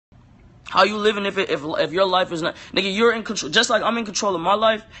How you living if your life is not, nigga, you're in control, just like I'm in control of my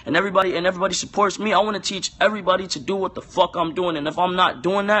life, and everybody supports me. I want to teach everybody to do what the fuck I'm doing, and if I'm not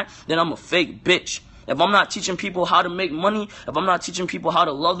doing that, then I'm a fake bitch. If I'm not teaching people how to make money, if I'm not teaching people how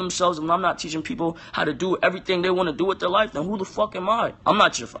to love themselves, if I'm not teaching people how to do everything they want to do with their life, then who the fuck am I?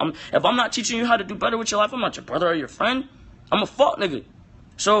 If I'm not teaching you how to do better with your life, I'm not your brother or your friend. I'm a fuck nigga.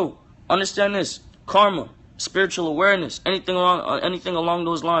 So understand this: karma, spiritual awareness, anything along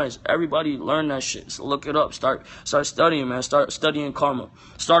those lines. Everybody learn that shit. So look it up. Start studying, man. Start studying karma.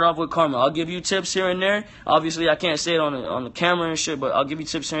 Start off with karma. I'll give you tips here and there. Obviously, I can't say it on the camera and shit, but I'll give you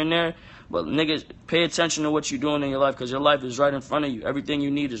tips here and there. But niggas, pay attention to what you're doing in your life, because your life is right in front of you. Everything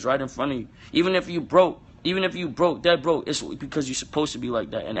you need is right in front of you. Even if you broke, dead broke, it's because you're supposed to be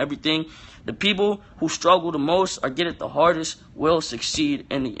like that. And everything, the people who struggle the most or get it the hardest will succeed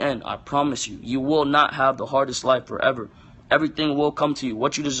in the end. I promise you. You will not have the hardest life forever. Everything will come to you.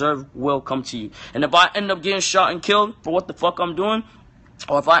 What you deserve will come to you. And if I end up getting shot and killed for what the fuck I'm doing,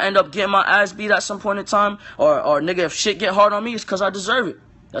 or if I end up getting my ass beat at some point in time, or nigga, if shit get hard on me, it's because I deserve it.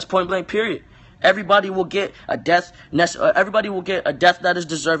 That's point blank, period. Everybody will get a death. Everybody will get a death that is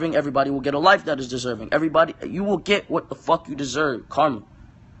deserving. Everybody will get a life that is deserving. You will get what the fuck you deserve. Karma.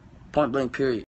 Point blank, period.